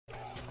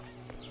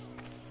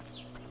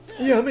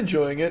Yeah, I'm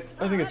enjoying it.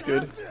 I think it's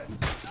good.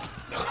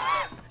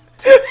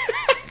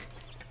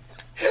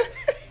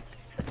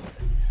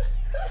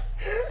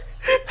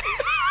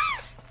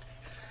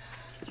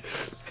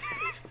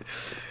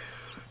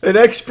 An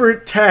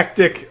expert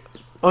tactic,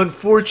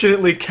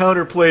 unfortunately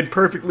counterplayed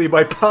perfectly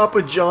by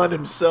Papa John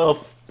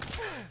himself.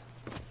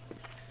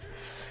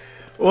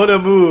 What a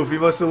move. He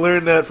must have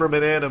learned that from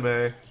an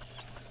anime.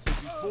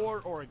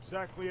 Before or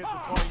exactly at the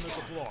time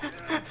of the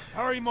block.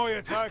 Parry my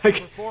attack and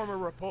perform a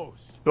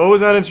riposte. What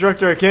was that,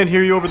 instructor? I can't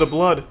hear you over the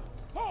blood.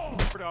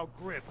 Mordhau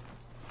grip.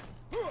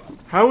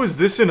 How is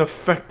this an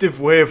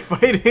effective way of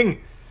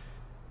fighting?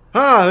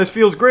 Ah, this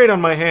feels great on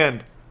my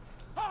hand.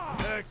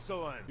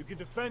 Excellent. You can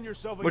defend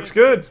yourself Looks against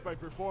good. kicks by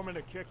performing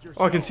a kick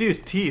yourself. Oh, I can see his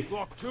teeth.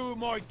 Block 2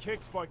 my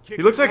kicks by kicking.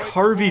 He looks like right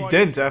Harvey before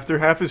Dent after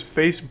half his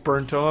face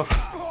burnt off.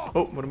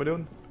 Oh, what am I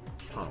doing?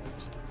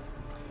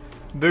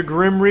 The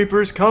Grim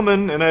Reaper's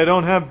coming, and I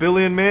don't have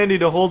Billy and Mandy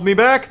to hold me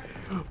back.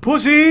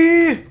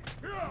 Pussy!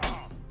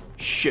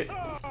 Shit.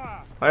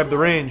 I have the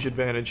range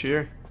advantage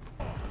here.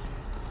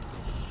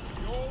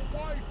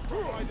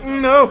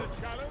 No!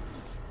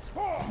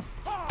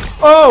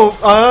 Oh,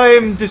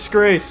 I'm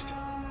disgraced.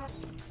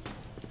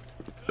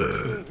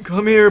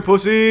 Come here,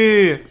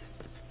 pussy!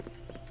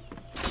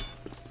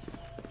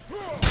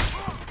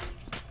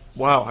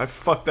 Wow, I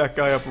fucked that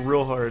guy up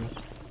real hard.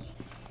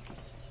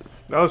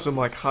 That was some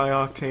like high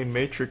octane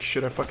Matrix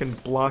shit. I fucking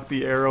blocked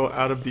the arrow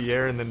out of the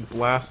air and then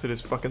blasted his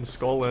fucking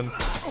skull in.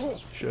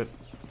 Shit.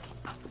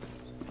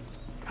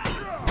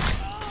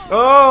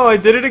 Oh, I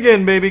did it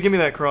again, baby. Give me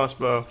that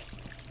crossbow.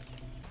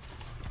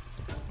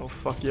 Oh,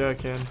 fuck yeah, I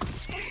can.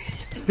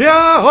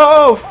 Yeah!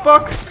 Oh,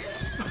 fuck!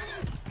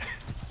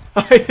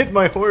 I hit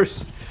my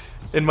horse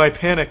in my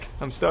panic.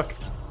 I'm stuck.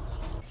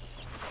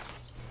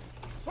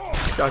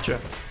 Gotcha.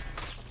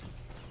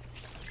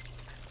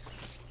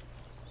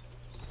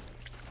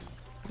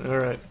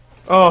 Alright.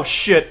 Oh,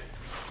 shit.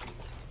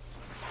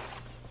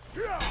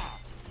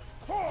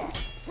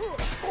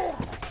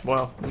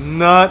 Wow.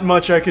 Not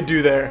much I could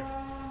do there.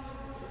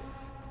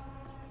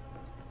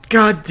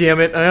 God damn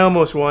it. I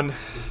almost won.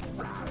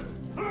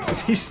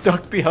 Is he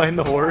stuck behind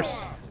the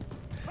horse?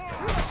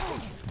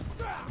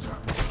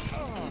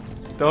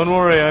 Don't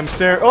worry, I'm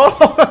Sarah.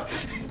 Oh!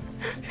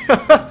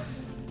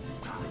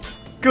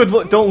 Good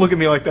look. Don't look at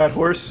me like that,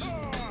 horse.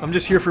 I'm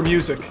just here for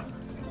music.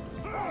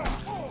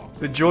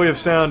 The joy of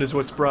sound is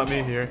what's brought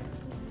me here.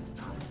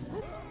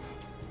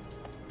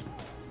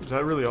 Is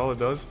that really all it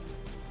does?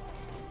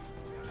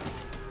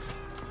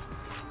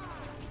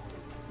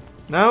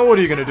 Now what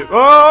are you gonna do?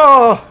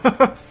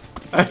 Oh!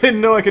 I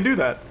didn't know I could do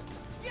that.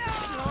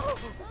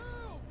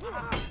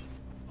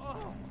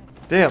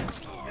 Damn.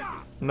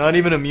 Not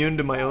even immune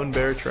to my own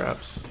bear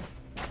traps.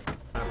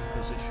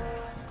 Position.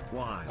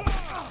 Wild.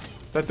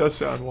 That does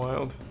sound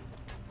wild.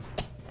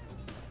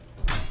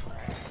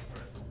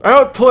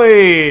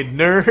 Outplayed,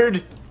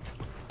 nerd!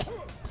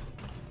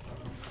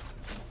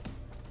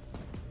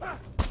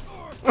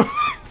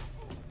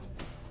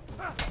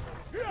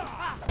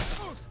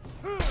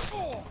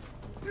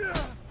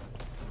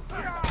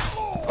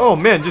 Oh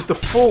man, just a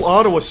full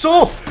auto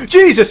assault!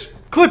 Jesus!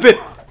 Clip it!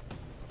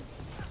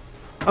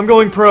 I'm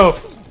going pro.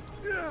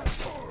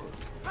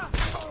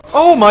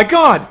 Oh my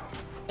god!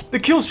 The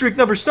kill streak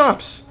never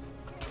stops.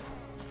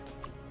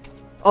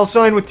 I'll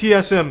sign with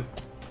TSM.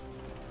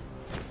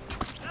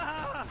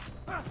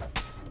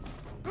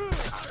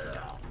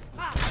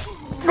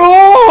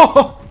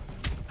 Oh!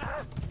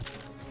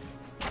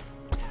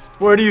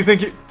 Where do you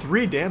think it...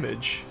 3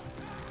 damage.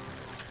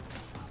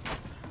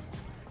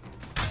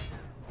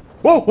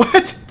 Whoa,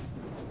 what?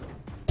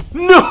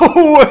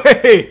 No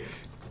way!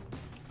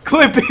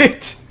 Clip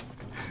it!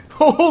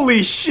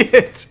 Holy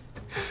shit!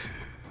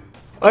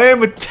 I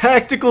am a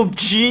tactical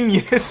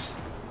genius.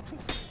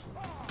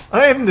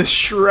 I am the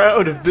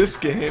shroud of this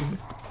game.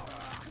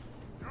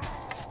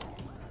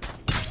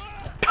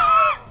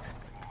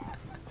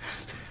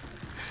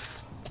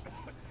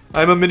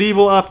 I'm a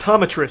medieval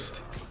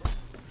optometrist.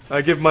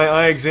 I give my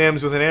eye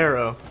exams with an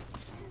arrow.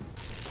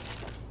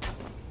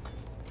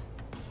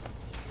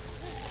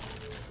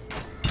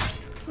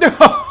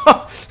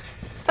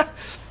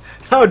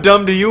 How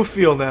dumb do you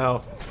feel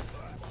now?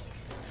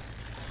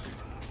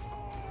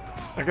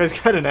 That guy's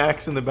got an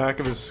axe in the back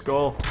of his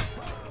skull.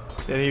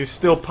 And he was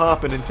still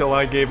popping until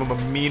I gave him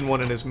a mean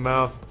one in his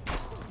mouth.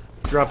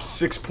 Dropped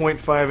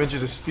 6.5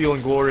 inches of steel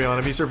and glory on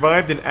him. He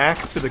survived an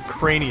axe to the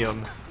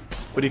cranium,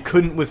 but he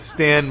couldn't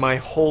withstand my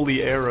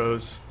holy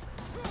arrows.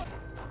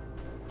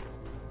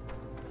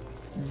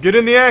 Get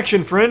in the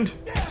action, friend!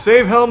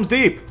 Save Helm's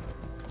Deep!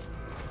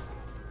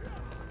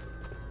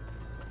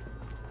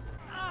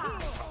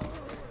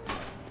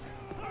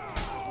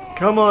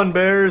 Come on,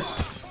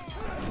 bears!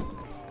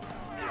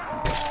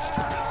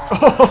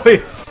 Oh,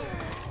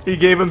 he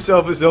gave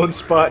himself his own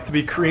spot to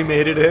be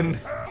cremated in.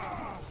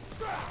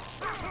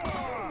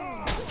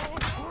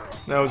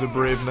 That was a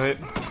brave night.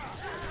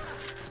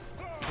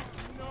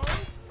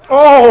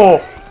 Oh!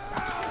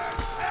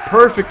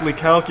 Perfectly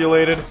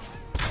calculated.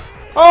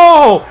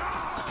 Oh!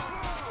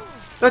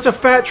 That's a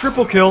fat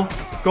triple kill.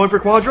 Going for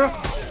Quadra?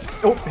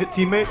 Oh, hit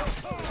teammate.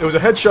 It was a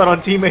headshot on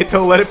teammate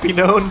though, let it be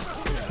known.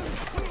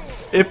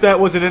 If that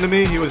was an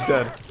enemy, he was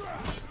dead.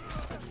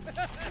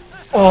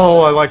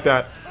 Oh, I like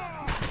that.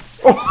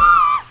 Oh.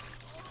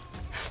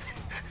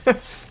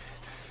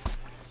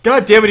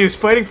 God damn it, he was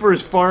fighting for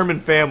his farm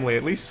and family.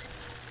 At least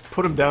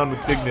put him down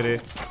with dignity.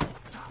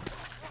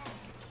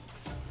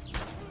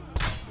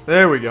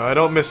 There we go. I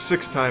don't miss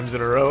 6 times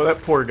in a row.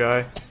 That poor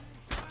guy.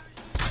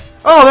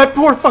 Oh, that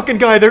poor fucking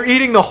guy. They're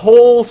eating the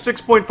whole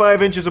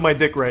 6.5 inches of my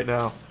dick right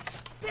now.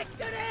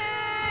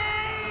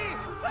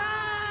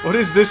 What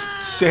is this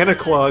Santa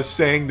Claus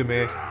saying to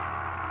me?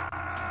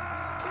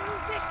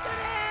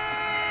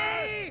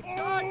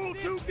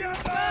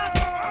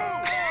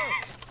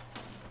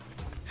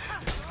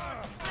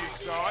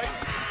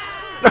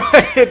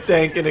 I hit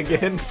Dankin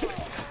again.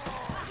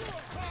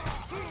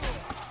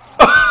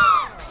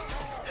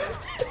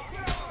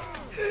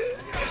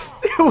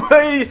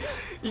 Why?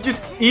 You're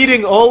just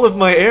eating all of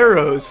my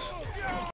arrows.